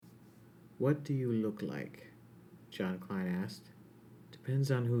What do you look like? John Klein asked.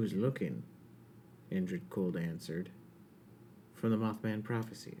 Depends on who's looking, Indrid Cold answered. From the Mothman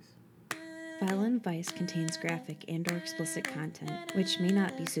Prophecies. Violent Vice contains graphic and/or explicit content, which may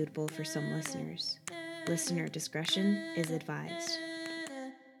not be suitable for some listeners. Listener discretion is advised.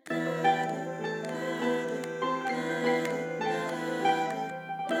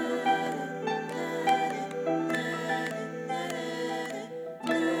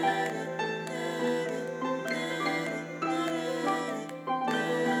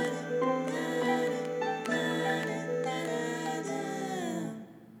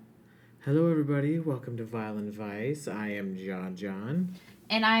 Hello, everybody. Welcome to Violent Vice. I am John.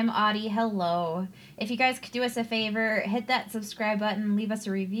 And I'm Audie. Hello. If you guys could do us a favor, hit that subscribe button, leave us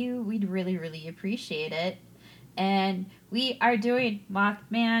a review. We'd really, really appreciate it. And we are doing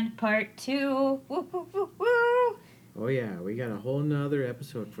Mothman Part 2. Woo, woo, woo, woo. Oh, yeah, we got a whole nother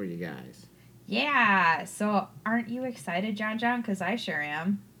episode for you guys. Yeah. So, aren't you excited, John? Because I sure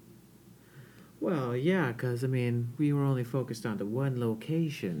am. Well, yeah, because, we were only focused on the one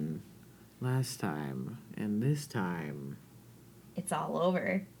location last time, and this time it's all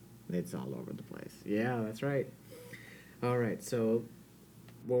over. It's all over the place. Yeah, that's right. All right, so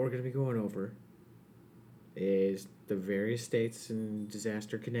what we're going to be going over is the various states and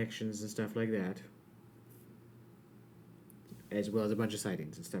disaster connections and stuff like that, as well as a bunch of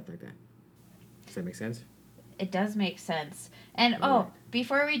sightings and stuff like that. Does that make sense? It does make sense. And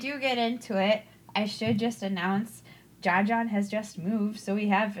before we do get into it, I should just announce John has just moved, so we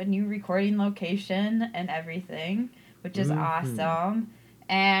have a new recording location and everything, which is awesome.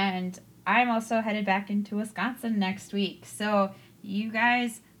 And I'm also headed back into Wisconsin next week. So you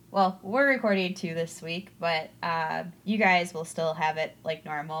guys, well, we're recording 2 this week, but you guys will still have it like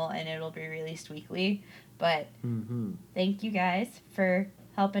normal, and it'll be released weekly. But thank you guys for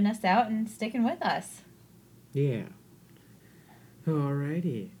helping us out and sticking with us. Yeah.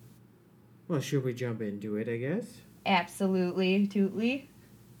 Alrighty. Well, should we jump into it, I guess? Absolutely, tootly.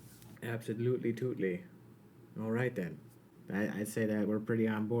 Absolutely, tootly. All right, then. I'd say that we're pretty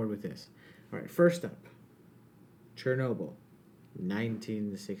on board with this. All right, first up, Chernobyl,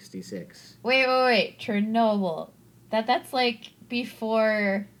 1966. Wait. Chernobyl. That's like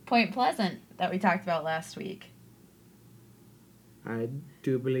before Point Pleasant that we talked about last week. I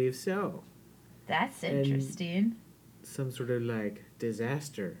do believe so. That's interesting. And some sort of like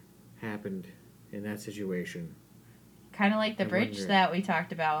disaster happened in that situation. Kind of like the bridge that we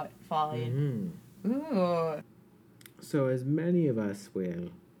talked about falling. Ooh. So as many of us will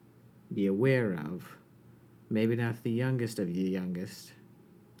be aware of, maybe not the youngest of you youngest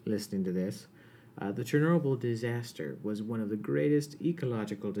listening to this, the Chernobyl disaster was one of the greatest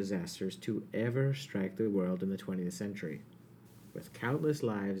ecological disasters to ever strike the world in the 20th century, with countless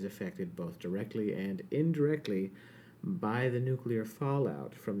lives affected both directly and indirectly by the nuclear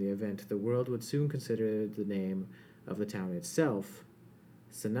fallout from the event. The world would soon consider the name of the town itself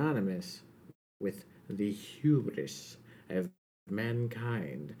synonymous with the hubris of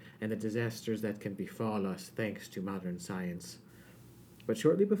mankind and the disasters that can befall us thanks to modern science. But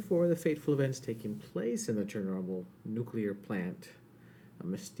shortly before the fateful events taking place in the Chernobyl nuclear plant, a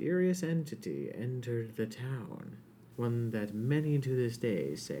mysterious entity entered the town, one that many to this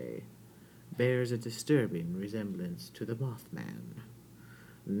day say bears a disturbing resemblance to the Mothman.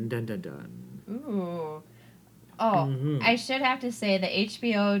 Dun dun dun. Ooh. Oh, I should have to say the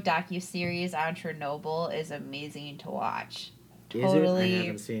HBO docuseries on Chernobyl is amazing to watch. Totally. Is it? I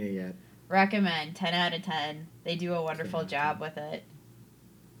haven't seen it yet. Recommend. 10 out of 10. They do a wonderful job with it.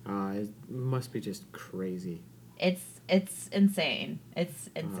 It must be just crazy. It's insane.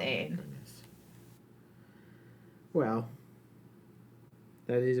 It's insane. Oh, my goodness. Well,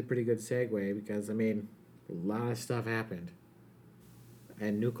 that is a pretty good segue because, a lot of stuff happened. A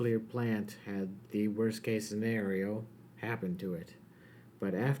nuclear plant had the worst case scenario happen to it.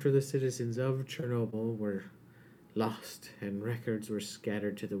 But after the citizens of Chernobyl were lost and records were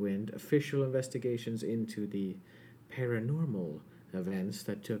scattered to the wind, official investigations into the paranormal events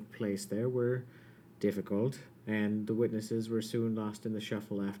that took place there were difficult, and the witnesses were soon lost in the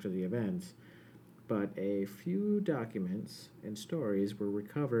shuffle after the events. But a few documents and stories were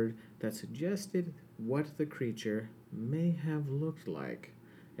recovered that suggested what the creature may have looked like,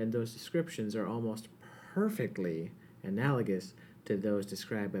 and those descriptions are almost perfectly analogous to those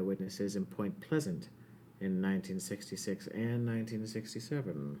described by witnesses in Point Pleasant in 1966 and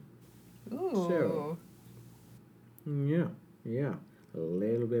 1967. Ooh. So, yeah, a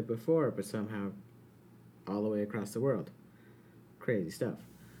little bit before, but somehow all the way across the world. Crazy stuff.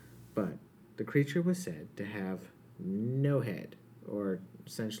 But the creature was said to have no head, or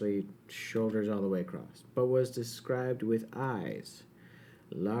essentially shoulders all the way across, but was described with eyes.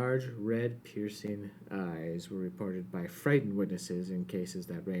 Large, red, piercing eyes were reported by frightened witnesses in cases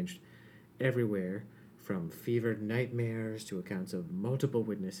that ranged everywhere from fevered nightmares to accounts of multiple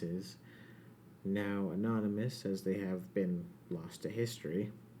witnesses, now anonymous as they have been lost to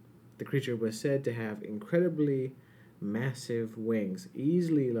history. The creature was said to have incredibly massive wings,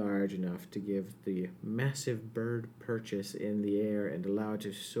 easily large enough to give the massive bird purchase in the air and allow it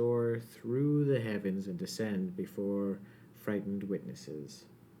to soar through the heavens and descend before frightened witnesses.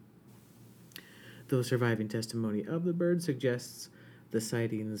 Though surviving testimony of the bird suggests the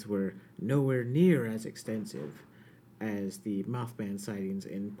sightings were nowhere near as extensive as the Mothman sightings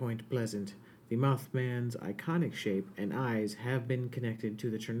in Point Pleasant, the Mothman's iconic shape and eyes have been connected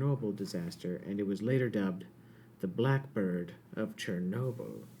to the Chernobyl disaster, and it was later dubbed the Blackbird of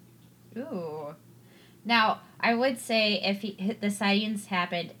Chernobyl. Ooh. Now, I would say if the sightings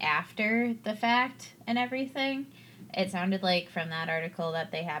happened after the fact and everything, it sounded like from that article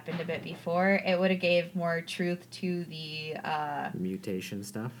that they happened a bit before. It would have gave more truth to the Mutation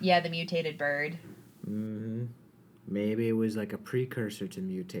stuff? yeah, the mutated bird. Mm-hmm. Maybe it was like a precursor to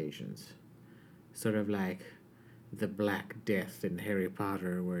mutations. Sort of like the Black Death in Harry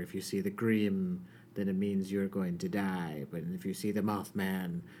Potter, where if you see the Grim, then it means you're going to die. But if you see the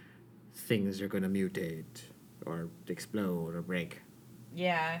Mothman, things are going to mutate or explode or break.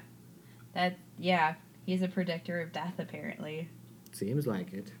 Yeah. He's a predictor of death apparently. Seems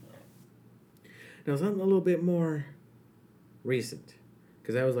like it. Now, something a little bit more recent,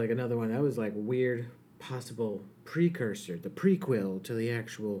 because that was like another one that was like weird, possible precursor, the prequel to the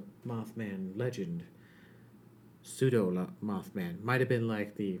actual Mothman legend. Pseudo Mothman might have been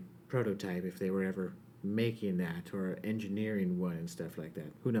like the prototype if they were ever making that or engineering one and stuff like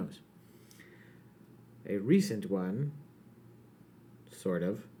that. Who knows? A recent one, sort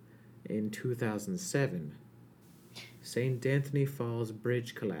of, in 2007. St. Anthony Falls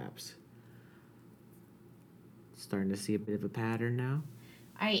Bridge collapse. Starting to see a bit of a pattern now.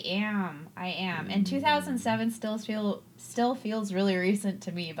 I am. And 2007 still feels really recent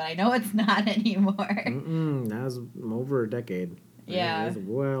to me, but I know it's not anymore. That was over a decade. Yeah. That was a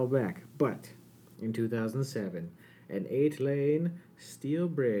while back. But in 2007, an 8-lane steel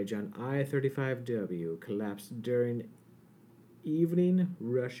bridge on I-35W collapsed during evening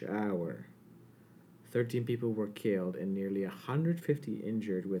rush hour. 13 people were killed and nearly 150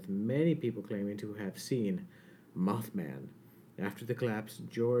 injured, with many people claiming to have seen Mothman. After the collapse,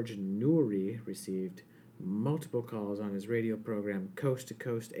 George Noory received multiple calls on his radio program Coast to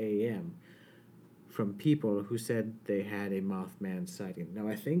Coast AM from people who said they had a Mothman sighting. Now,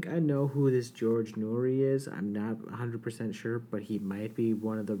 I think I know who this George Noory is. I'm not 100% sure, but he might be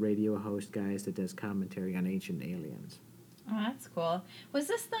one of the radio host guys that does commentary on Ancient Aliens. Oh, that's cool. Was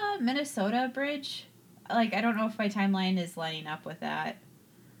this the Minnesota bridge? Like, I don't know if my timeline is lining up with that.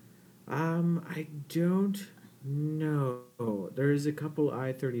 I don't know. There's a couple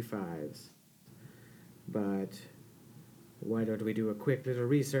I-35s. But why don't we do a quick little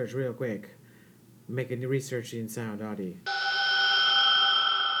research real quick? Making the researching sound, Audie.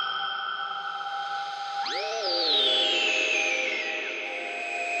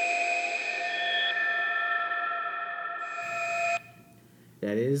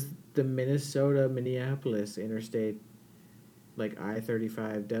 That is the Minnesota-Minneapolis interstate, like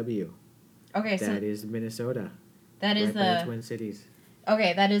I-35W. Okay, so That is Minnesota. that is right by the the Twin Cities.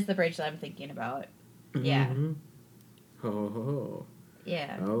 okay. That is the bridge that I'm thinking about. Yeah. Mm-hmm. Ho, ho, ho.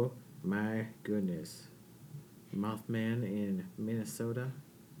 Yeah. Oh, my goodness. Mothman in Minnesota?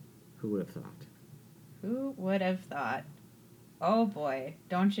 Who would have thought? Who would have thought? Oh boy,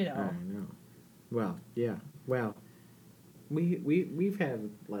 don't you know? I know. Well, yeah. Well, we've had,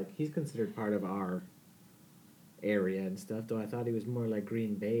 like, he's considered part of our area and stuff, though I thought he was more like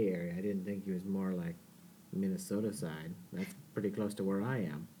Green Bay area. I didn't think he was more like Minnesota side. That's pretty close to where I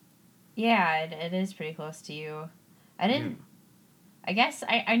am. Yeah, it is pretty close to you. I didn't. Yeah. I guess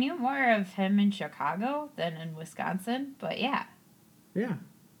I knew more of him in Chicago than in Wisconsin, but yeah, Yeah.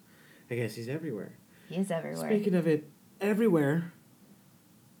 I guess he's everywhere. he is everywhere. Speaking of it, everywhere,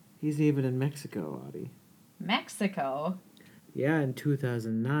 he's even in Mexico, Audie. Mexico. Yeah, in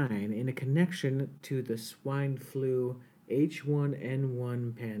 2009, in a connection to the swine flu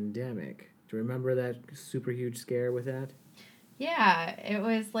H1N1 pandemic. Do you remember that super huge scare with that? Yeah, it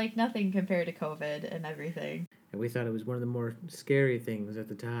was like nothing compared to COVID and everything. And we thought it was one of the more scary things at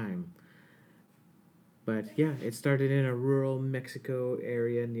the time. But yeah, it started in a rural Mexico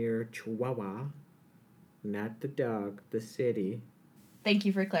area near Chihuahua. Not the dog, the city. Thank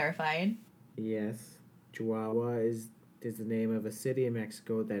you for clarifying. Yes, Chihuahua is It is the name of a city in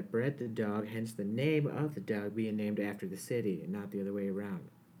Mexico that bred the dog, hence the name of the dog being named after the city and not the other way around.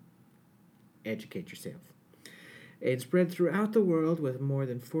 Educate yourself. It spread throughout the world with more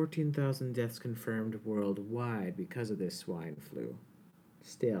than 14,000 deaths confirmed worldwide because of this swine flu.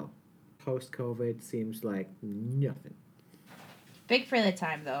 Still, post COVID seems like nothing. Big for the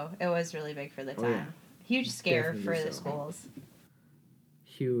time, though. It was really big for the time. Oh, yeah. Huge scare Definitely for so. the schools.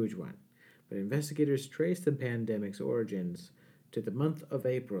 Huge one. But investigators traced the pandemic's origins to the month of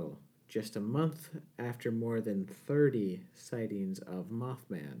April, just a month after more than 30 sightings of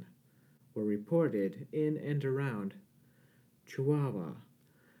Mothman were reported in and around Chihuahua.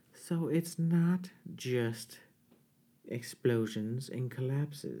 So it's not just explosions and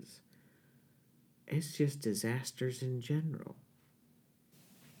collapses, it's just disasters in general.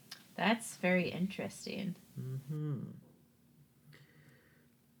 That's very interesting.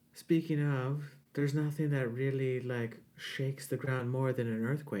 Speaking of, there's nothing that really shakes the ground more than an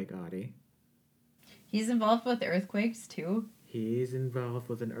earthquake, Audie. He's involved with earthquakes, too. He's involved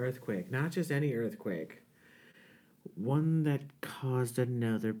with an earthquake, not just any earthquake. One that caused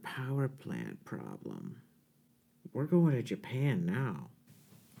another power plant problem. We're going to Japan now.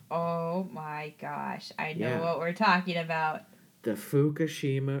 Oh my gosh. I know Yeah. what we're talking about. The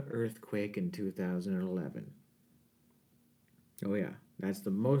Fukushima earthquake in 2011. Oh, yeah. That's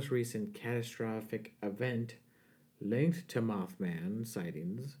the most recent catastrophic event linked to Mothman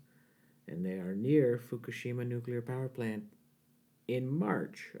sightings, and they are near Fukushima nuclear power plant in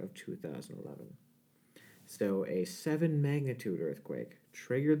March of 2011. So, a 7 magnitude earthquake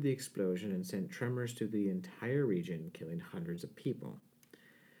triggered the explosion and sent tremors to the entire region, killing hundreds of people.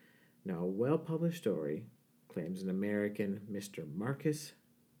 Now, a well published story claims an American Mr. Marcus,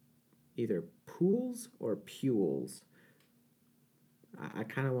 either Pools or Pules, I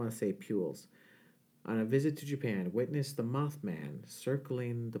kind of want to say Pules, on a visit to Japan, witnessed the Mothman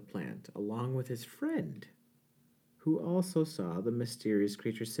circling the plant along with his friend, who also saw the mysterious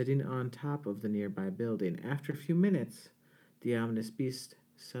creature sitting on top of the nearby building. After a few minutes, the ominous beast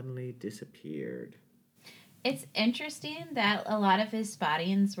suddenly disappeared. It's interesting that a lot of his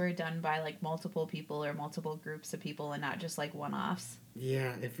spottings were done by multiple people or multiple groups of people and not just one-offs.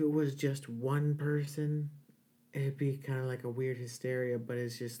 Yeah, if it was just one person, it'd be kind of like a weird hysteria, but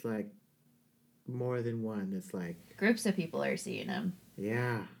it's just more than one. It's Groups of people are seeing him.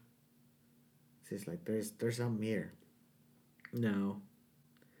 yeah. It's just there's something here. No.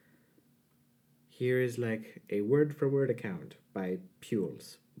 Here is a word for word account by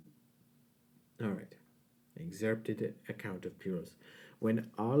Pules. Alright. Excerpted account of Pules. When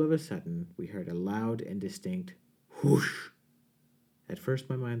all of a sudden we heard a loud and distinct whoosh. At first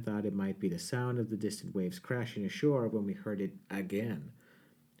my mind thought it might be the sound of the distant waves crashing ashore when we heard it again,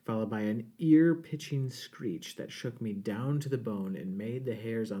 followed by an ear-pitching screech that shook me down to the bone and made the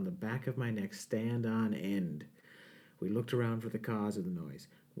hairs on the back of my neck stand on end. We looked around for the cause of the noise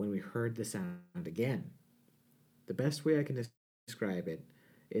when we heard the sound again. The best way I can describe it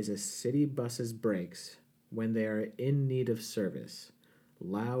is a city bus's brakes when they are in need of service,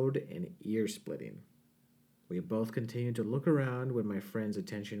 loud and ear-splitting. We both continued to look around when my friend's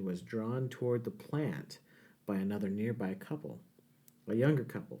attention was drawn toward the plant by another nearby couple. A younger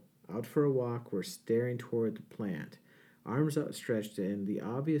couple, out for a walk, were staring toward the plant, arms outstretched and the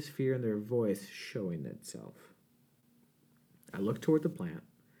obvious fear in their voice showing itself. I looked toward the plant,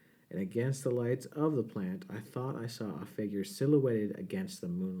 and against the lights of the plant, I thought I saw a figure silhouetted against the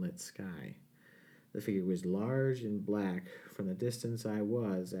moonlit sky. The figure was large and black. From the distance I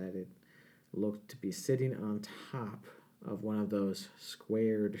was at, it looked to be sitting on top of one of those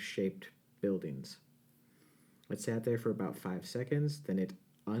squared-shaped buildings. It sat there for about 5 seconds, then it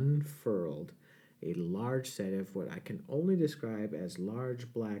unfurled a large set of what I can only describe as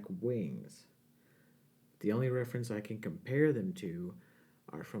large black wings. The only reference I can compare them to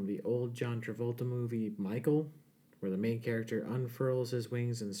are from the old John Travolta movie Michael, where the main character unfurls his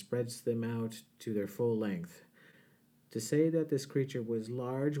wings and spreads them out to their full length. To say that this creature was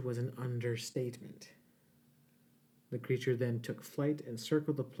large was an understatement. The creature then took flight and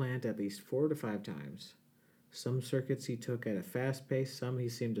circled the plant at least 4 to 5 times. Some circuits he took at a fast pace, some he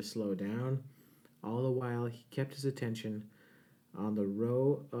seemed to slow down. All the while he kept his attention on the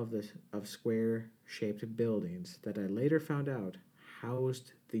row of square-shaped buildings that I later found out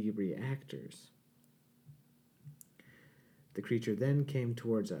housed the reactors. The creature then came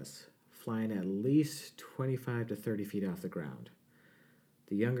towards us, flying at least 25 to 30 feet off the ground.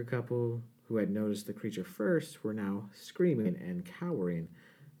 The younger couple who had noticed the creature first were now screaming and cowering,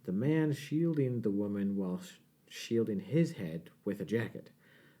 the man shielding the woman while shielding his head with a jacket.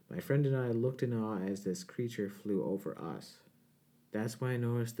 My friend and I looked in awe as this creature flew over us. That's when I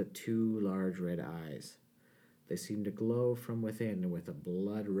noticed the two large red eyes. They seemed to glow from within with a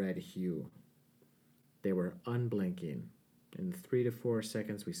blood red hue. They were unblinking. In the 3 to 4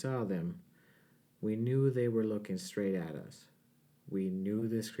 seconds we saw them, we knew they were looking straight at us. We knew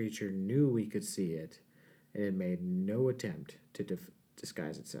this creature knew we could see it, and it made no attempt to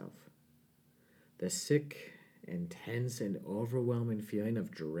disguise itself. The sick, intense, and overwhelming feeling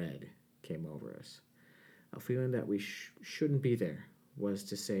of dread came over us. A feeling that we shouldn't be there was,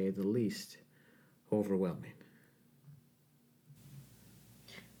 to say the least, overwhelming.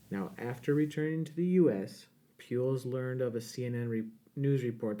 Now, after returning to the U.S., Puels learned of a CNN news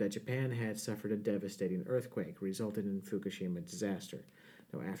report that Japan had suffered a devastating earthquake, resulting in Fukushima disaster.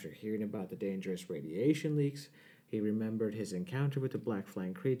 Now, after hearing about the dangerous radiation leaks, he remembered his encounter with the black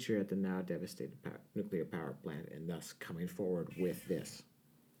flying creature at the now devastated nuclear power plant, and thus coming forward with this.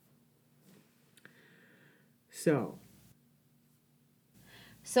 So,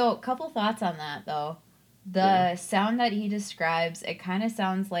 a couple thoughts on that, though. The sound that he describes, it kind of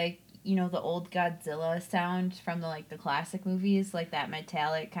sounds like, the old Godzilla sound from the classic movies, like that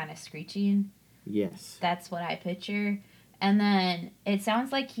metallic kind of screeching. Yes. That's what I picture. And then it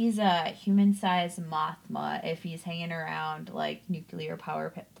sounds like he's a human-sized Mothma if he's hanging around nuclear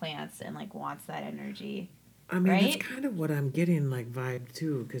power plants and wants that energy. I mean, right? That's kind of what I'm getting vibe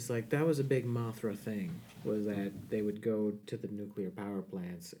too, because that was a big Mothra thing, was that they would go to the nuclear power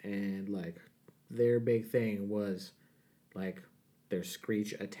plants and their big thing was their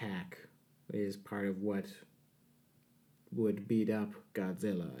screech attack is part of what would beat up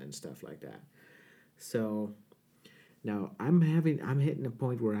Godzilla and stuff like that. So now I'm hitting a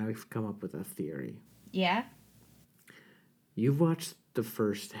point where I've come up with a theory. Yeah. You've watched the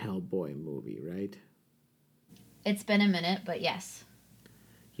first Hellboy movie, right? It's been a minute, but yes.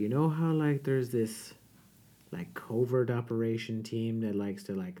 You know how there's this covert operation team that likes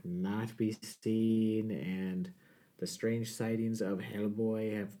to not be seen, and the strange sightings of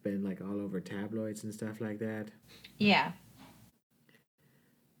Hellboy have been all over tabloids and stuff like that? Yeah.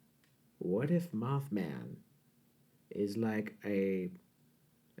 What if Mothman is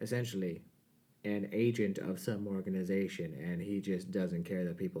essentially an agent of some organization, and he just doesn't care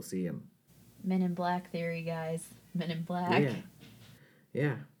that people see him? Men in Black theory, guys. Men in Black.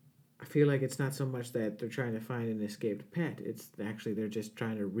 Yeah. I feel like it's not so much that they're trying to find an escaped pet. It's actually they're just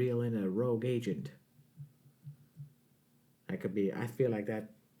trying to reel in a rogue agent. I feel like that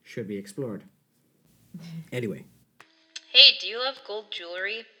should be explored. Anyway. Hey, do you love gold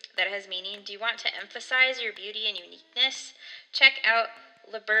jewelry that has meaning? Do you want to emphasize your beauty and uniqueness? Check out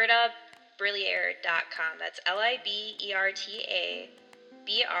libertabrilliere.com. That's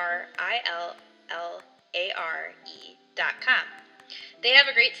libertabrilliare.com. They have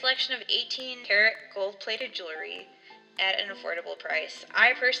a great selection of 18-karat gold-plated jewelry at an affordable price.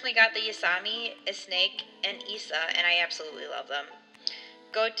 I personally got the Yasami, a snake, and Isa, and I absolutely love them.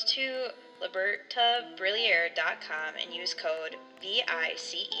 Go to libertabrilliere.com and use code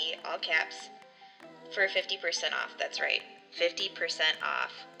VICE, all caps, for 50% off. That's right, 50%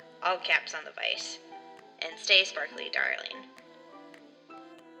 off, all caps on the Vice. And stay sparkly, darling.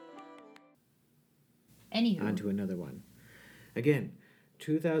 Anywho. On to another one. Again,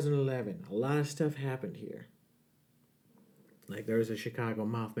 2011, a lot of stuff happened here. There was a Chicago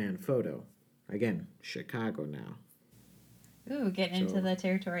Mothman photo. Again, Chicago now. Ooh, getting into the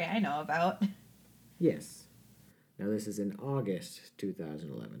territory I know about. Yes. Now this is in August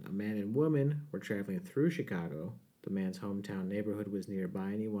 2011. A man and woman were traveling through Chicago. The man's hometown neighborhood was nearby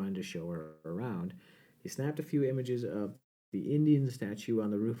and he wanted to show her around. He snapped a few images of the Indian statue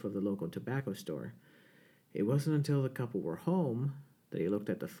on the roof of the local tobacco store. It wasn't until the couple were home that he looked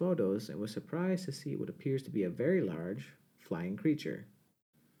at the photos and was surprised to see what appears to be a very large flying creature.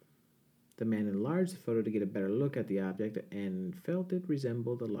 The man enlarged the photo to get a better look at the object and felt it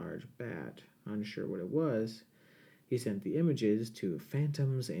resembled a large bat. Unsure what it was, he sent the images to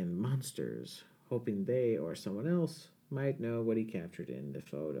Phantoms and Monsters, hoping they or someone else might know what he captured in the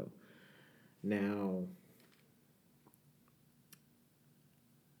photo. Now,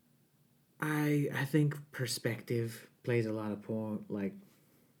 I think perspective plays a lot of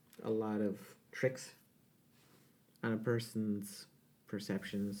a lot of tricks on a person's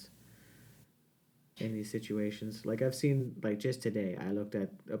perceptions in these situations. I've seen just today I looked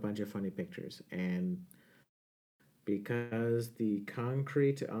at a bunch of funny pictures, and because the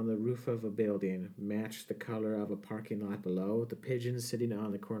concrete on the roof of a building matched the color of a parking lot below, the pigeons sitting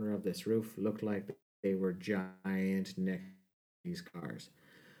on the corner of this roof looked like they were giant next to these cars.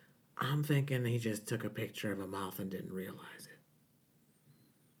 I'm thinking he just took a picture of a moth and didn't realize it.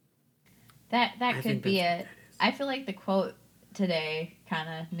 That I could think be that's it. I feel like the quote today kind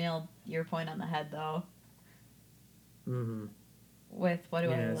of nailed your point on the head, though. Mm-hmm. With what do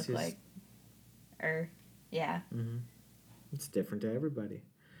I Yeah, it's look just like? Or, yeah. mm-hmm. It's different to everybody.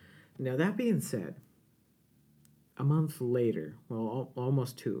 Now that being said, a month later, well,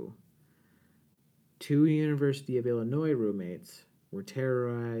 almost two University of Illinois roommates were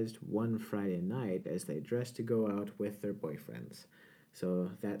terrorized one Friday night as they dressed to go out with their boyfriends.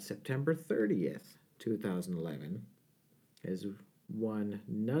 So that September 30th, 2011, is one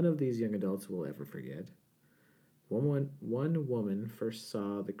none of these young adults will ever forget. One woman first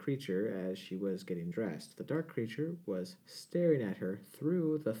saw the creature as she was getting dressed. The dark creature was staring at her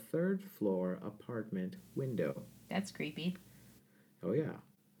through the third floor apartment window. That's creepy. Oh, yeah.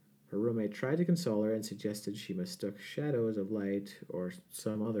 Her roommate tried to console her and suggested she mistook shadows of light or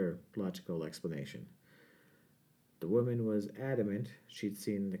some other logical explanation. The woman was adamant she'd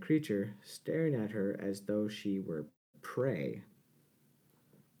seen the creature staring at her as though she were prey.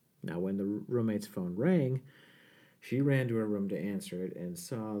 Now, when the roommate's phone rang, she ran to her room to answer it and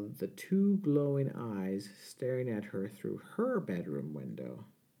saw the two glowing eyes staring at her through her bedroom window.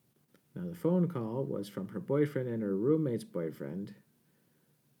 Now, the phone call was from her boyfriend and her roommate's boyfriend,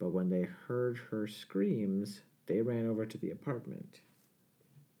 but when they heard her screams, they ran over to the apartment.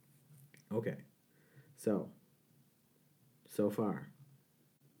 Okay, so far,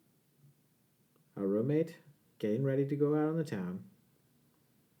 our roommate getting ready to go out on the town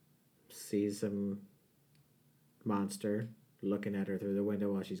sees some monster looking at her through the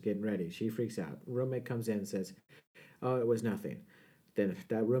window while she's getting ready. She freaks out. Roommate comes in and says, "Oh, it was nothing." Then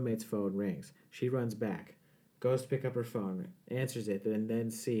that roommate's phone rings. She runs back, goes to pick up her phone, answers it, and then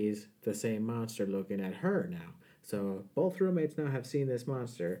sees the same monster looking at her now. So both roommates now have seen this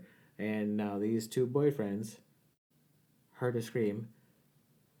monster, and now these two boyfriends heard a scream,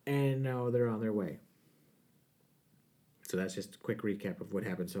 and now they're on their way. So that's just a quick recap of what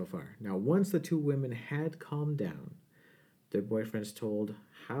happened so far. Now, once the two women had calmed down, their boyfriends told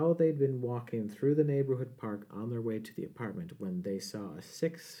how they'd been walking through the neighborhood park on their way to the apartment when they saw a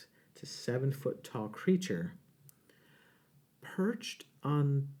 6 to 7 foot tall creature perched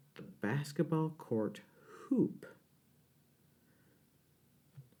on the basketball court hoop.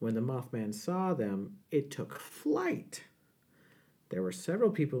 When the Mothman saw them, it took flight. There were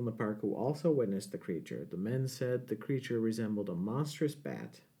several people in the park who also witnessed the creature. The men said the creature resembled a monstrous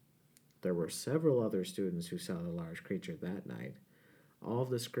bat. There were several other students who saw the large creature that night. All of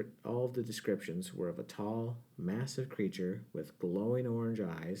the descriptions were of a tall, massive creature with glowing orange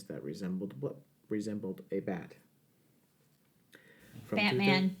eyes that resembled a bat. From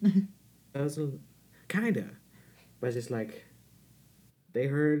Batman. 2000, kinda, but it's like they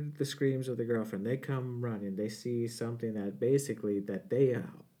heard the screams of the girlfriend. They come running. They see something that basically their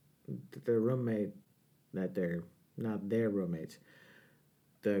roommate, that they're not their roommates,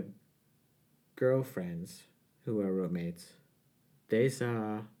 the girlfriends who are roommates, they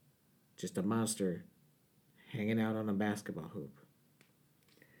saw just a monster hanging out on a basketball hoop.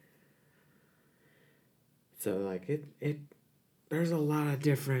 So like it there's a lot of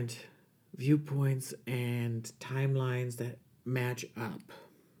different viewpoints and timelines that match up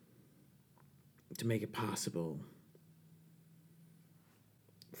to make it possible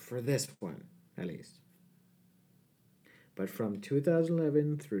for this one, at least. But from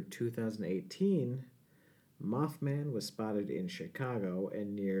 2011 through 2018, Mothman was spotted in Chicago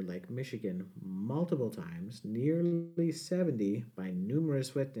and near Lake Michigan multiple times, nearly 70 by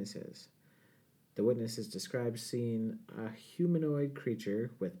numerous witnesses. The witnesses described seeing a humanoid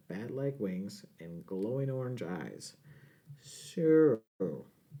creature with bat-like wings and glowing orange eyes. So,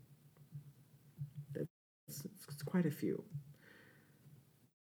 it's quite a few.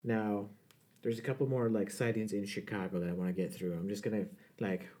 Now, there's a couple more like sightings in Chicago that I want to get through. I'm just gonna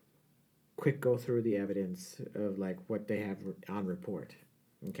like quick go through the evidence of like what they have on report.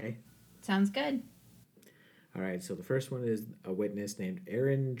 Okay. Sounds good. All right. So the first one is a witness named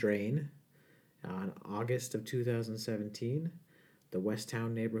Aaron Drain on August of 2017, the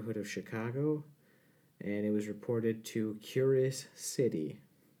Westtown neighborhood of Chicago, and it was reported to Curious City.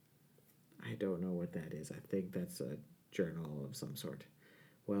 I don't know what that is. I think that's a journal of some sort.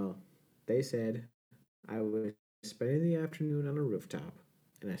 Well, they said, I was spending the afternoon on a rooftop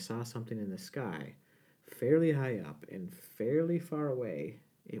and I saw something in the sky, fairly high up and fairly far away.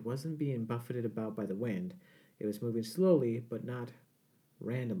 It wasn't being buffeted about by the wind. It was moving slowly, but not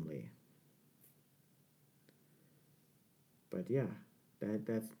randomly. But yeah,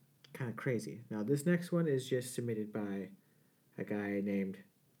 that's kind of crazy. Now, this next one is just submitted by a guy named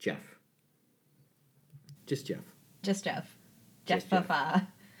Jeff. Just Jeff. Just Jeff. Just Jeff Papa.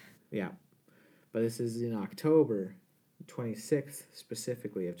 Yeah. But this is in October 26th,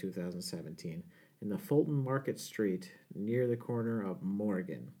 specifically, of 2017, in the Fulton Market Street near the corner of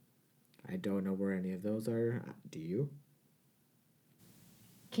Morgan. I don't know where any of those are. Do you?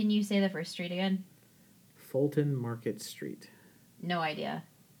 Can you say the first street again? Fulton Market Street. No idea.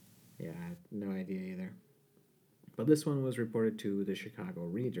 Yeah, I have no idea either. But this one was reported to the Chicago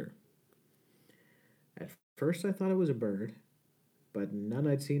Reader. At first, I thought it was a bird, but none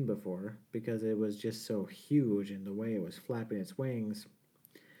I'd seen before because it was just so huge and the way it was flapping its wings.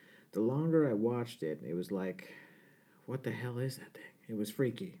 The longer I watched it, it was like, what the hell is that thing? It was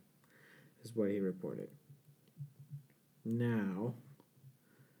freaky, is what he reported. Now,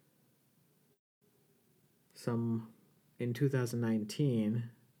 in 2019,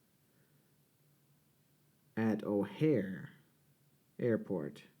 at O'Hare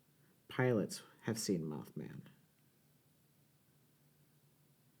Airport, pilots have seen Mothman.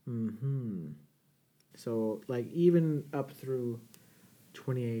 So, like, even up through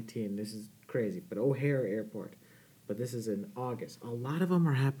 2018, this is crazy, but O'Hare Airport. But this is in August. A lot of them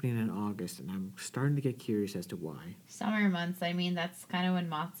are happening in August, and I'm starting to get curious as to why. Summer months, I mean, that's kind of when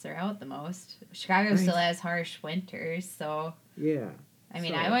moths are out the most. Chicago Right. still has harsh winters, so. Yeah. I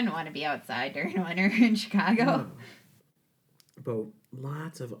mean, so- I wouldn't want to be outside during winter in Chicago. No. But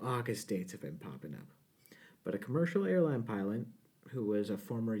lots of August dates have been popping up. But a commercial airline pilot, who was a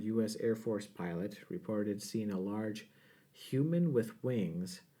former U.S. Air Force pilot, reported seeing a large human with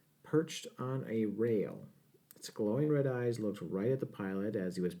wings perched on a rail. Its glowing red eyes looked right at the pilot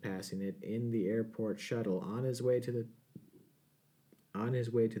as he was passing it in the airport shuttle on his way to the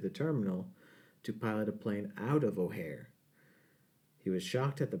terminal to pilot a plane out of O'Hare. He was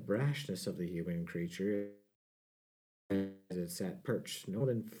shocked at the brashness of the human creature as it sat perched no more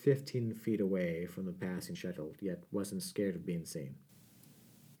than 15 feet away from the passing shuttle, yet wasn't scared of being seen.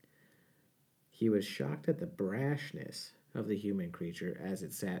 He was shocked at the brashness of the human creature as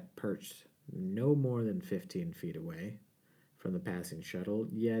it sat perched no more than 15 feet away from the passing shuttle,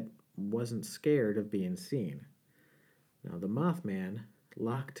 yet wasn't scared of being seen. Now, the Mothman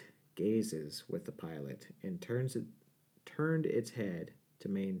locked gazes with the pilot and turned its head to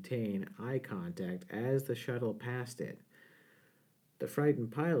maintain eye contact as the shuttle passed it. The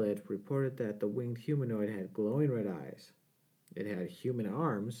frightened pilot reported that the winged humanoid had glowing red eyes. It had human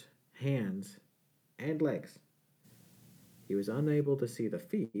arms, hands, and legs. He was unable to see the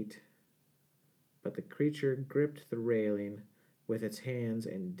feet, but the creature gripped the railing with its hands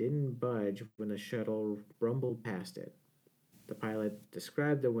and didn't budge when the shuttle rumbled past it. The pilot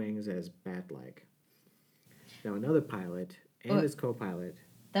described the wings as bat-like. Now, another pilot and his co-pilot,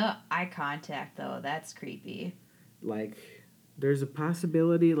 The eye contact, though, that's creepy. like, there's a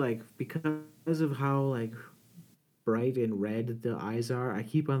possibility, like, because of how, like, bright and red the eyes are, I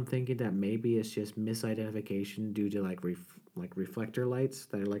keep on thinking that maybe it's just misidentification due to, like, reflector lights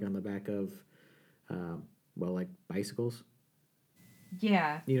that are, like, on the back of, like, bicycles.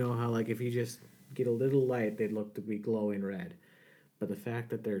 Yeah. You know how, like, if you just get a little light, they'd look to be glowing red. But the fact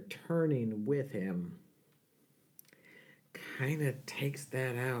that they're turning with him kind of takes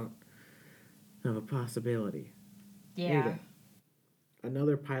that out of a possibility. Yeah. Anyway,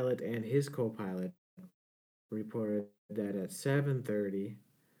 another pilot and his co-pilot reported that at 7:30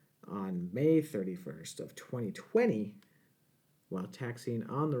 on May 31st of 2020, while taxiing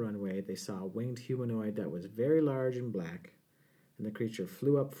on the runway, they saw a winged humanoid that was very large and black, and the creature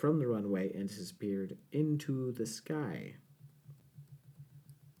flew up from the runway and disappeared into the sky.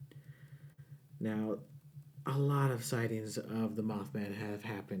 Now, a lot of sightings of the Mothman have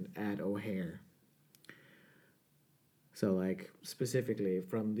happened at O'Hare. So, like, specifically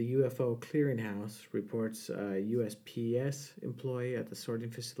from the UFO Clearinghouse reports a USPS employee at the sorting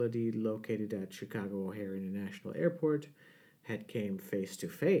facility located at Chicago O'Hare International Airport had came face to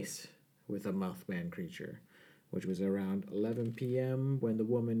face with a Mothman creature, which was around 11 p.m. when the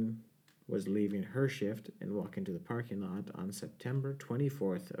woman was leaving her shift and walking to the parking lot on September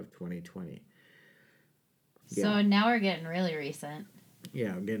 24th of 2020. So now we're getting really recent.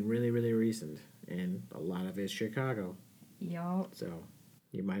 Yeah, getting really, really recent, and a lot of it's Chicago. Yup. So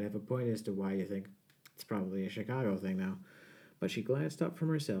you might have a point as to why you think it's probably a Chicago thing now. But she glanced up from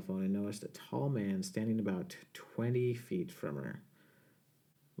her cell phone and noticed a tall man standing about 20 feet from her.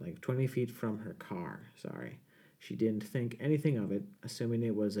 Like 20 feet from her car, sorry. She didn't think anything of it, assuming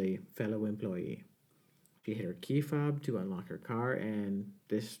it was a fellow employee. She hit her key fob to unlock her car, and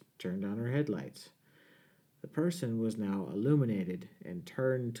this turned on her headlights. The person was now illuminated and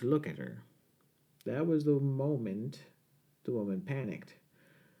turned to look at her. That was the moment the woman panicked,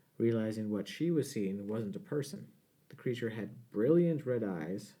 realizing what she was seeing wasn't a person. The creature had brilliant red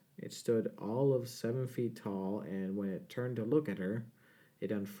eyes It stood all of 7 feet tall, and when it turned to look at her,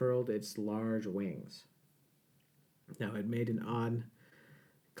 it unfurled its large wings. Now it made an odd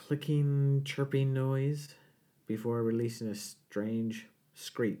clicking, chirping noise before releasing a strange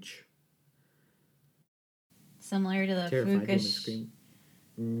screech. Similar to the Terrified woman screamed.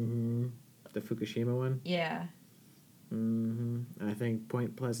 Mm-hmm. The Fukushima one? Yeah. Mm-hmm. I think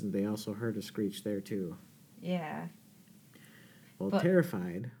Point Pleasant, they also heard a screech there, too. Yeah. Well, But-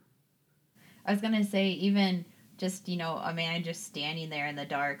 terrified. I was gonna say, even just, a man just standing there in the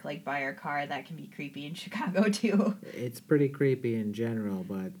dark, like by our car, that can be creepy in Chicago too. It's pretty creepy in general,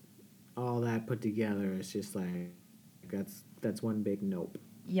 but all that put together is just like, that's one big nope.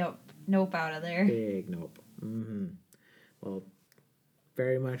 Yep. Nope, out of there. Big nope. Mm-hmm. Well,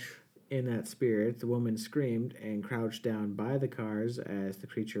 very much in that spirit, the woman screamed and crouched down by the cars as the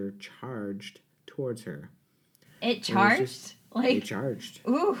creature charged towards her. It charged? It charged.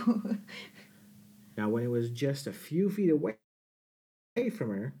 Ooh. Now, when it was just a few feet away from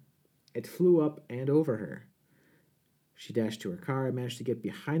her, it flew up and over her. She dashed to her car and managed to get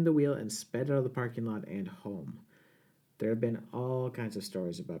behind the wheel and sped out of the parking lot and home. There have been all kinds of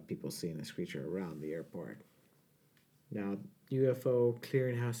stories about people seeing this creature around the airport. Now, UFO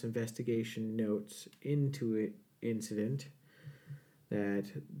Clearinghouse investigation notes into it incident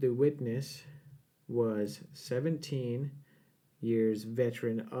that the witness was 17 years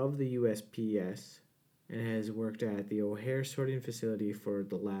veteran of the USPS and has worked at the O'Hare sorting facility for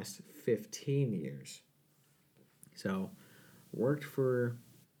the last 15 years. So, worked for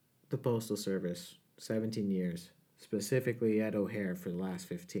the Postal Service 17 years, specifically at O'Hare for the last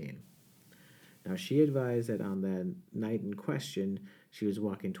 15. Now, she advised that on the night in question, she was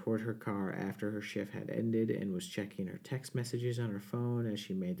walking toward her car after her shift had ended and was checking her text messages on her phone as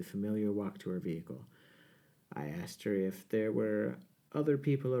she made the familiar walk to her vehicle. I asked her if there were other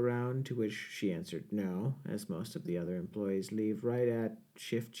people around, to which she answered no, as most of the other employees leave right at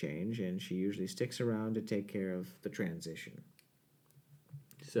shift change, and she usually sticks around to take care of the transition.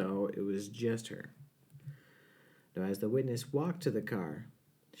 So it was just her. Now, as the witness walked to the car,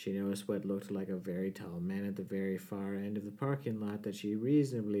 she noticed what looked like a very tall man at the very far end of the parking lot that she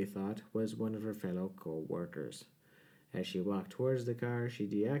reasonably thought was one of her fellow co-workers. As she walked towards the car, she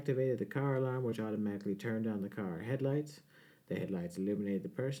deactivated the car alarm, which automatically turned on the car headlights. The headlights illuminated the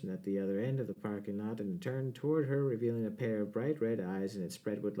person at the other end of the parking lot and turned toward her, revealing a pair of bright red eyes, and it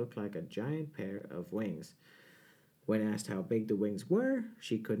spread what looked like a giant pair of wings. When asked how big the wings were,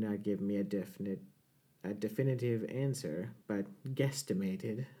 she could not give me a definitive answer, but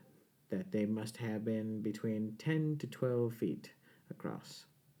guesstimated that they must have been between 10 to 12 feet across.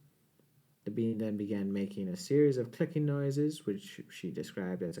 The being then began making a series of clicking noises, which she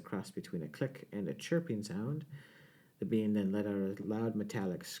described as a cross between a click and a chirping sound. The being then let out a loud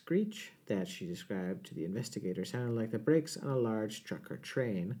metallic screech that she described to the investigator sounded like the brakes on a large truck or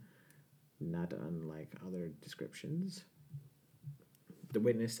train, not unlike other descriptions. The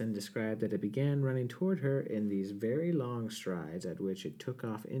witness then described that it began running toward her in these very long strides, at which it took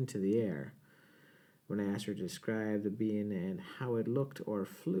off into the air. When I asked her to describe the being and how it looked or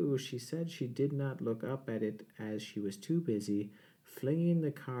flew, she said she did not look up at it as she was too busy flinging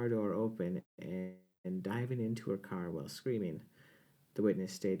the car door open and diving into her car while screaming. The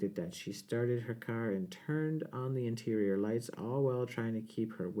witness stated that she started her car and turned on the interior lights, all while trying to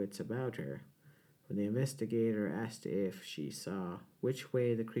keep her wits about her. When the investigator asked if she saw which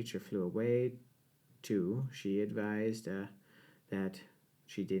way the creature flew away to, she advised that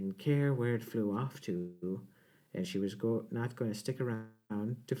she didn't care where it flew off to, and she was not going to stick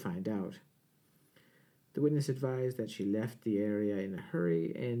around to find out. The witness advised that she left the area in a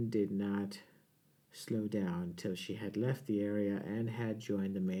hurry and did not slow down till she had left the area and had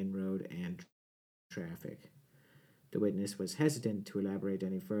joined the main road and traffic. The witness was hesitant to elaborate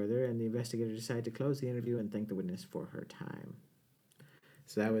any further, and the investigator decided to close the interview and thank the witness for her time.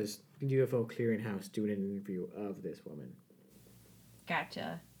 So that was UFO Clearinghouse doing an interview of this woman.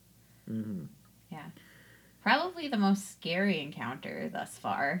 Gotcha. Mm-hmm. Yeah. Probably the most scary encounter thus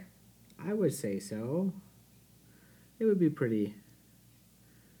far. I would say so. It would be pretty...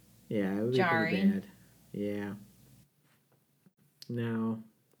 Yeah, it would be Jarring. pretty bad. Yeah. Now,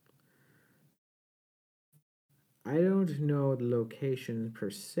 I don't know the location per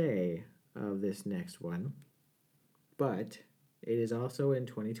se of this next one, but it is also in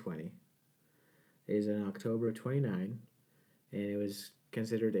 2020. It is in October of 29, and it was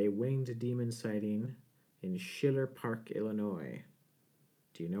considered a winged demon sighting in Schiller Park, Illinois.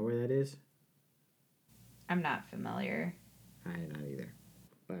 Do you know where that is? I'm not familiar. I'm not either.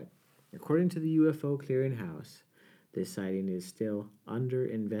 But according to the UFO Clearinghouse, This sighting is still under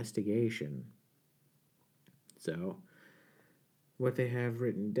investigation. So, what they have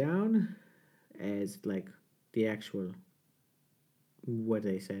written down as like the actual what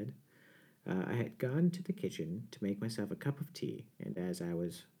they said. I had gone to the kitchen to make myself a cup of tea, and as I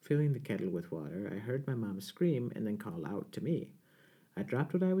was filling the kettle with water, I heard my mom scream and then call out to me. I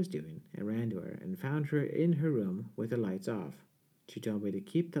dropped what I was doing and ran to her and found her in her room with the lights off. She told me to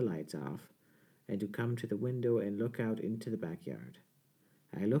keep the lights off and to come to the window and look out into the backyard.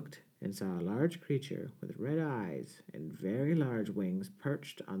 I looked and saw a large creature with red eyes and very large wings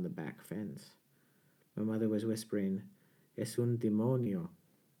perched on the back fence. My mother was whispering, "Es un demonio,"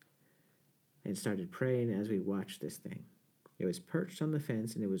 and started praying as we watched this thing. It was perched on the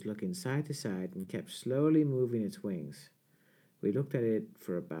fence and it was looking side to side and kept slowly moving its wings. We looked at it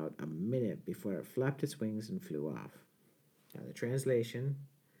for about a minute before it flapped its wings and flew off. Now, the translation,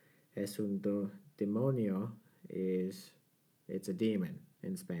 "Es un demonio," is it's a demon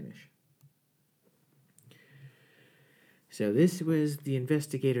in Spanish. So this was the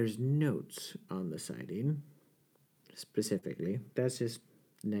investigator's notes on the sighting, specifically. That's just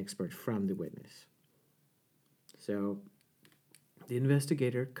an expert from the witness. So the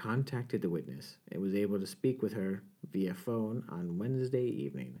investigator contacted the witness and was able to speak with her via phone on Wednesday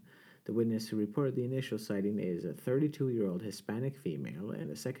evening. The witness who reported the initial sighting is a 32-year-old Hispanic female, and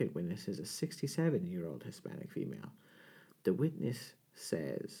the second witness is a 67-year-old Hispanic female. The witness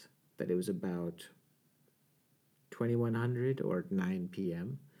says that it was about 2100 or 9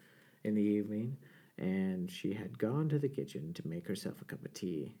 p.m. in the evening, and she had gone to the kitchen to make herself a cup of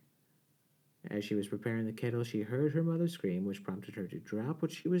tea. As she was preparing the kettle, she heard her mother scream, which prompted her to drop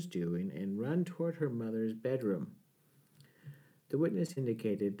what she was doing and run toward her mother's bedroom. The witness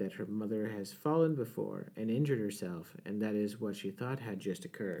indicated that her mother has fallen before and injured herself, and that is what she thought had just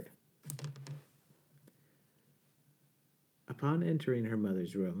occurred. Upon entering her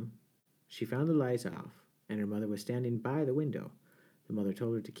mother's room, she found the lights off, and her mother was standing by the window. The mother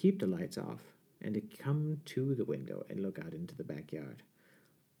told her to keep the lights off and to come to the window and look out into the backyard.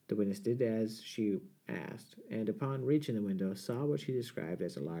 The witness did as she asked, and upon reaching the window, saw what she described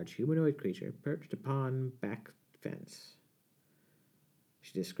as a large humanoid creature perched upon back fence.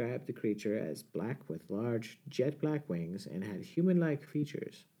 She described the creature as black with large jet black wings and had human-like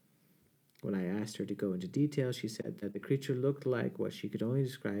features. When I asked her to go into detail, she said that the creature looked like what she could only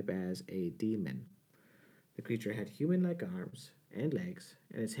describe as a demon. The creature had human-like arms and legs,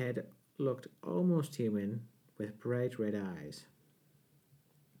 and its head looked almost human with bright red eyes.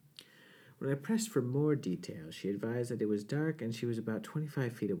 When I pressed for more details, she advised that it was dark and she was about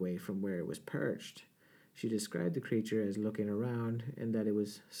 25 feet away from where it was perched. She described the creature as looking around and that it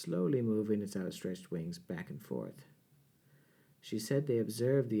was slowly moving its outstretched wings back and forth. She said they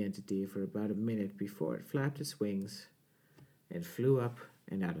observed the entity for about a minute before it flapped its wings and flew up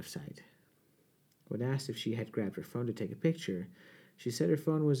and out of sight. When asked if she had grabbed her phone to take a picture, she said her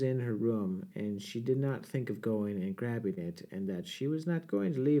phone was in her room and she did not think of going and grabbing it and that she was not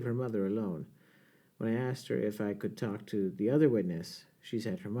going to leave her mother alone. When I asked her if I could talk to the other witness, she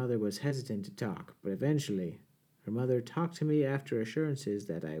said her mother was hesitant to talk, but eventually her mother talked to me after assurances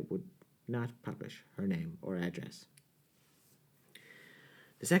that I would not publish her name or address.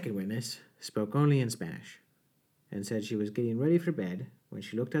 The second witness spoke only in Spanish and said she was getting ready for bed when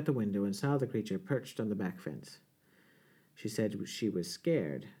she looked out the window and saw the creature perched on the back fence. She said she was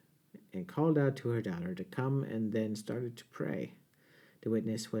scared and called out to her daughter to come and then started to pray. The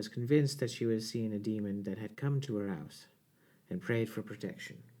witness was convinced that she was seeing a demon that had come to her house and prayed for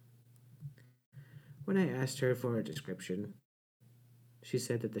protection. When I asked her for a description, she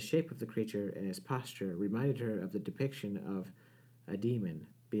said that the shape of the creature and its posture reminded her of the depiction of a demon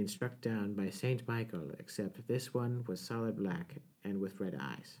being struck down by Saint Michael, except this one was solid black and with red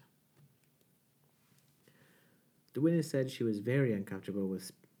eyes. The witness said she was very uncomfortable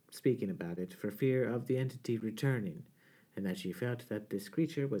with speaking about it for fear of the entity returning, and that she felt that this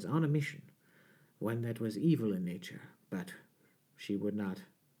creature was on a mission, one that was evil in nature, but she would not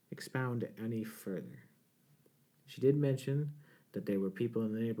expound any further. She did mention that there were people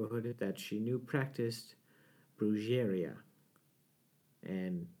in the neighborhood that she knew practiced brujeria,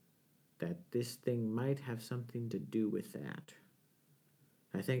 and that this thing might have something to do with that.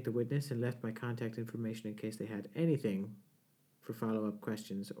 I thanked the witness and left my contact information in case they had anything for follow-up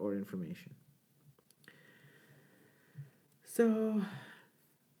questions or information. So,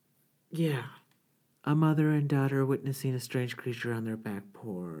 yeah, a mother and daughter witnessing a strange creature on their back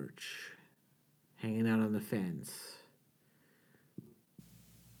porch, hanging out on the fence,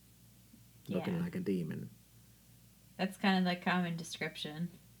 looking like a demon. That's kind of the common description.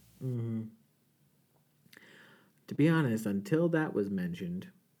 Mm-hmm. To be honest, until that was mentioned,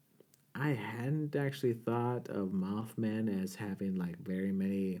 I hadn't actually thought of Mothman as having like very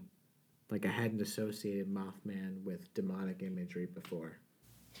many, like I hadn't associated Mothman with demonic imagery before.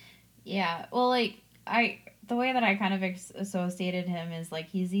 Yeah, well, like the way that I kind of associated him is like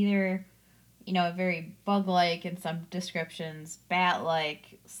he's either, very bug-like in some descriptions,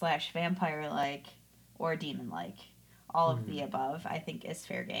 bat-like / vampire-like, or demon-like. All of the above, I think, is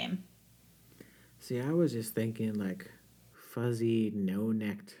fair game. See, I was just thinking like fuzzy,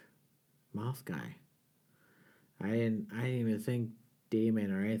 no-necked moth guy. I didn't even think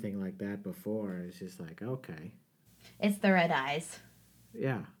demon or anything like that before. It's just like, okay. It's the red eyes.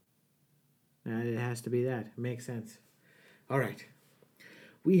 Yeah. It has to be that. It makes sense. All right.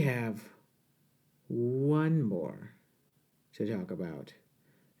 We have one more to talk about.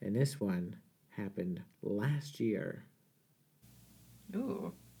 And this one happened last year.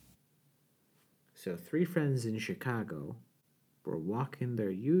 Ooh. So 3 friends in Chicago were walking their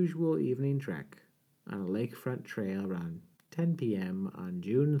usual evening trek on a lakefront trail around 10 p.m. on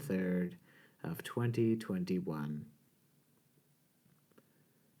June 3rd of 2021.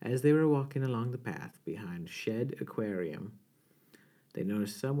 As they were walking along the path behind Shed Aquarium, they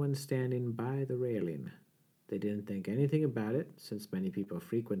noticed someone standing by the railing. They didn't think anything about it, since many people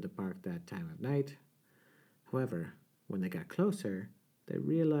frequent the park that time of night. However, when they got closer, they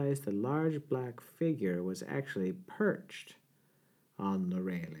realized the large black figure was actually perched on the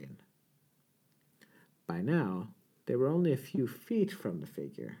railing. By now, they were only a few feet from the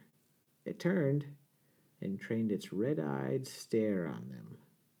figure. It turned and trained its red-eyed stare on them.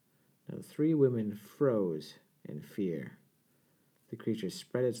 Now the 3 women froze in fear. The creature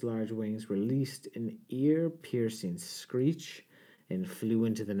spread its large wings, released an ear-piercing screech, and flew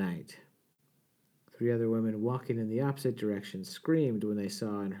into the night. 3 other women walking in the opposite direction screamed when they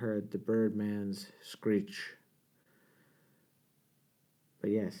saw and heard the Birdman's screech. But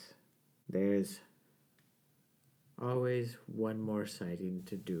yes, there's always one more sighting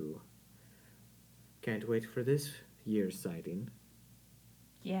to do. Can't wait for this year's sighting.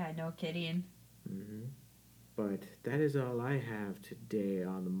 Yeah, no kidding. But that is all I have today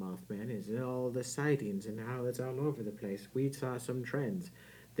on the Mothman, is all the sightings and how it's all over the place. We saw some trends.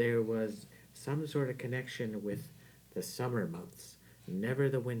 There was some sort of connection with the summer months, never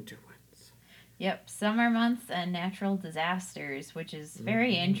the winter ones. Yep, summer months and natural disasters, which is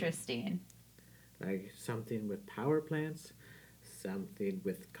very interesting. Like something with power plants, something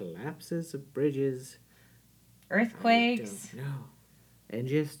with collapses of bridges. Earthquakes. I don't know. And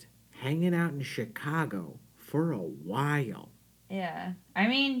just hanging out in Chicago for a while. Yeah. I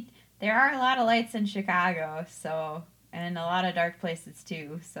mean, there are a lot of lights in Chicago, so, and a lot of dark places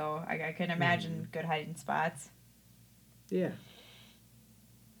too, so I can imagine good hiding spots. Yeah.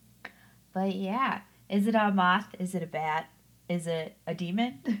 But yeah, is it a moth? Is it a bat? Is it a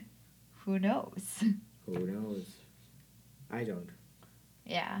demon? Who knows? Who knows? I don't.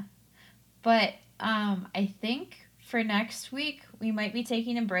 Yeah. But I think for next week we might be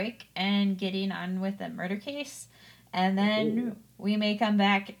taking a break and getting on with a murder case, and then we may come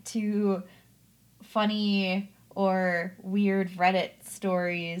back to funny or weird Reddit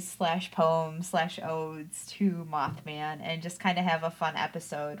stories / poems / odes to Mothman, and just kind of have a fun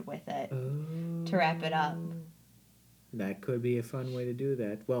episode with it to wrap it up. That could be a fun way to do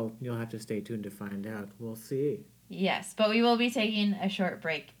that. Well, you'll have to stay tuned to find out. We'll see. Yes, but we will be taking a short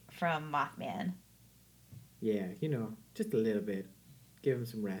break from Mothman. Yeah, just a little bit. Give him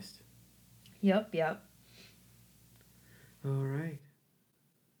some rest. Yep. All right.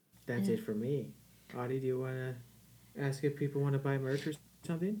 That's it for me. Audie, do you want to ask if people want to buy merch or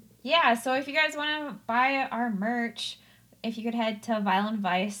something? Yeah, so if you guys want to buy our merch, if you could head to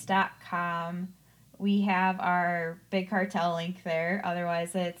violentvice.com. We have our Big Cartel link there.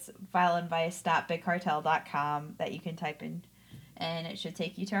 Otherwise, it's violentvice.bigcartel.com that you can type in, and it should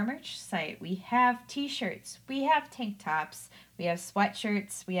take you to our merch site. We have t-shirts, we have tank tops, we have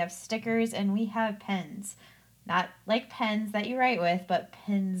sweatshirts, we have stickers, and we have pens. Not like pens that you write with, but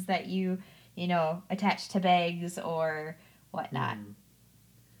pens that you attach to bags or whatnot.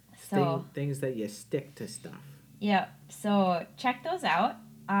 So things that you stick to stuff. Yep. So check those out.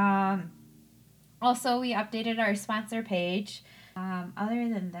 Also, we updated our sponsor page. Other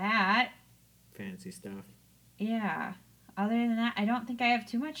than that... Fancy stuff. Yeah. Other than that, I don't think I have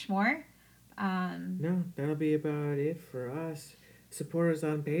too much more. No, that'll be about it for us. Support us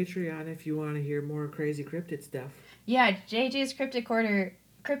on Patreon if you want to hear more crazy cryptid stuff. Yeah, JJ's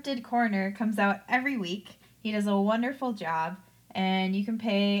Cryptid Corner comes out every week. He does a wonderful job. and you can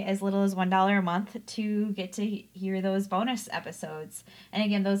pay as little as $1 a month to get to hear those bonus episodes. And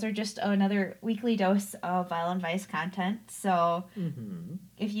again, those are just another weekly dose of Violent Vice content. So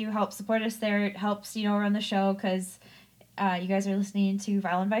if you help support us there, it helps, run the show, because you guys are listening to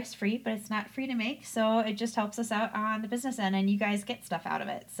Violent Vice free, but it's not free to make, so it just helps us out on the business end, and you guys get stuff out of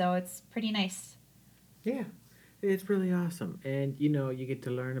it. So it's pretty nice. Yeah, it's really awesome. And, you get to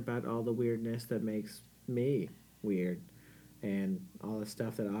learn about all the weirdness that makes me weird, and all the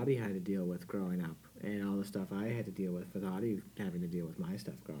stuff that Audie had to deal with growing up, and all the stuff I had to deal with Audie having to deal with my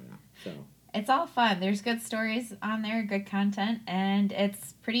stuff growing up. So it's all fun. There's good stories on there, good content, and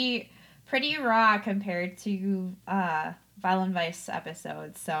it's pretty raw compared to Violent Vice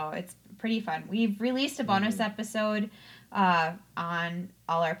episodes. So it's pretty fun. We've released a bonus episode on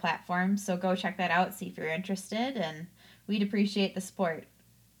all our platforms, so go check that out, see if you're interested, and we'd appreciate the support.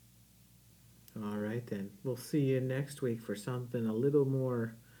 All right, then. We'll see you next week for something a little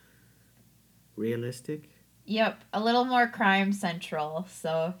more realistic. Yep, a little more crime central,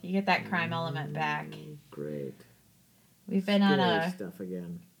 so you get that crime element back. Great. We've been on Scary a... stuff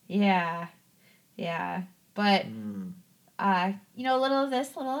again. Yeah. But, a little of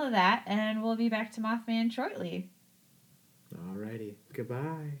this, little of that, and we'll be back to Mothman shortly. All righty.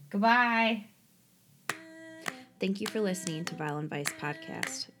 Goodbye. Goodbye. Thank you for listening to Violent Vice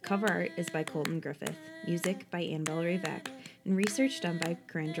Podcast. Cover art is by Colton Griffith, music by Annabelle Rayvek, and research done by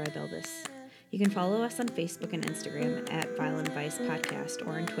Corinne Drybilbis. You can follow us on Facebook and Instagram at Violent Vice Podcast,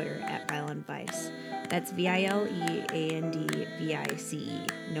 or on Twitter at Violent Vice. That's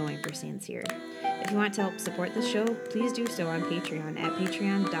VILEANDVICE, no ampersands here. If you want to help support the show, please do so on Patreon at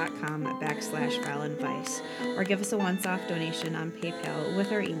patreon.com/violentvice, or give us a once-off donation on PayPal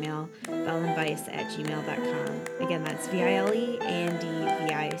with our email, violentvice@gmail.com. Again, that's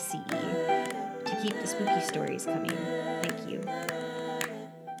VILEANDVICE, to keep the spooky stories coming. Thank you.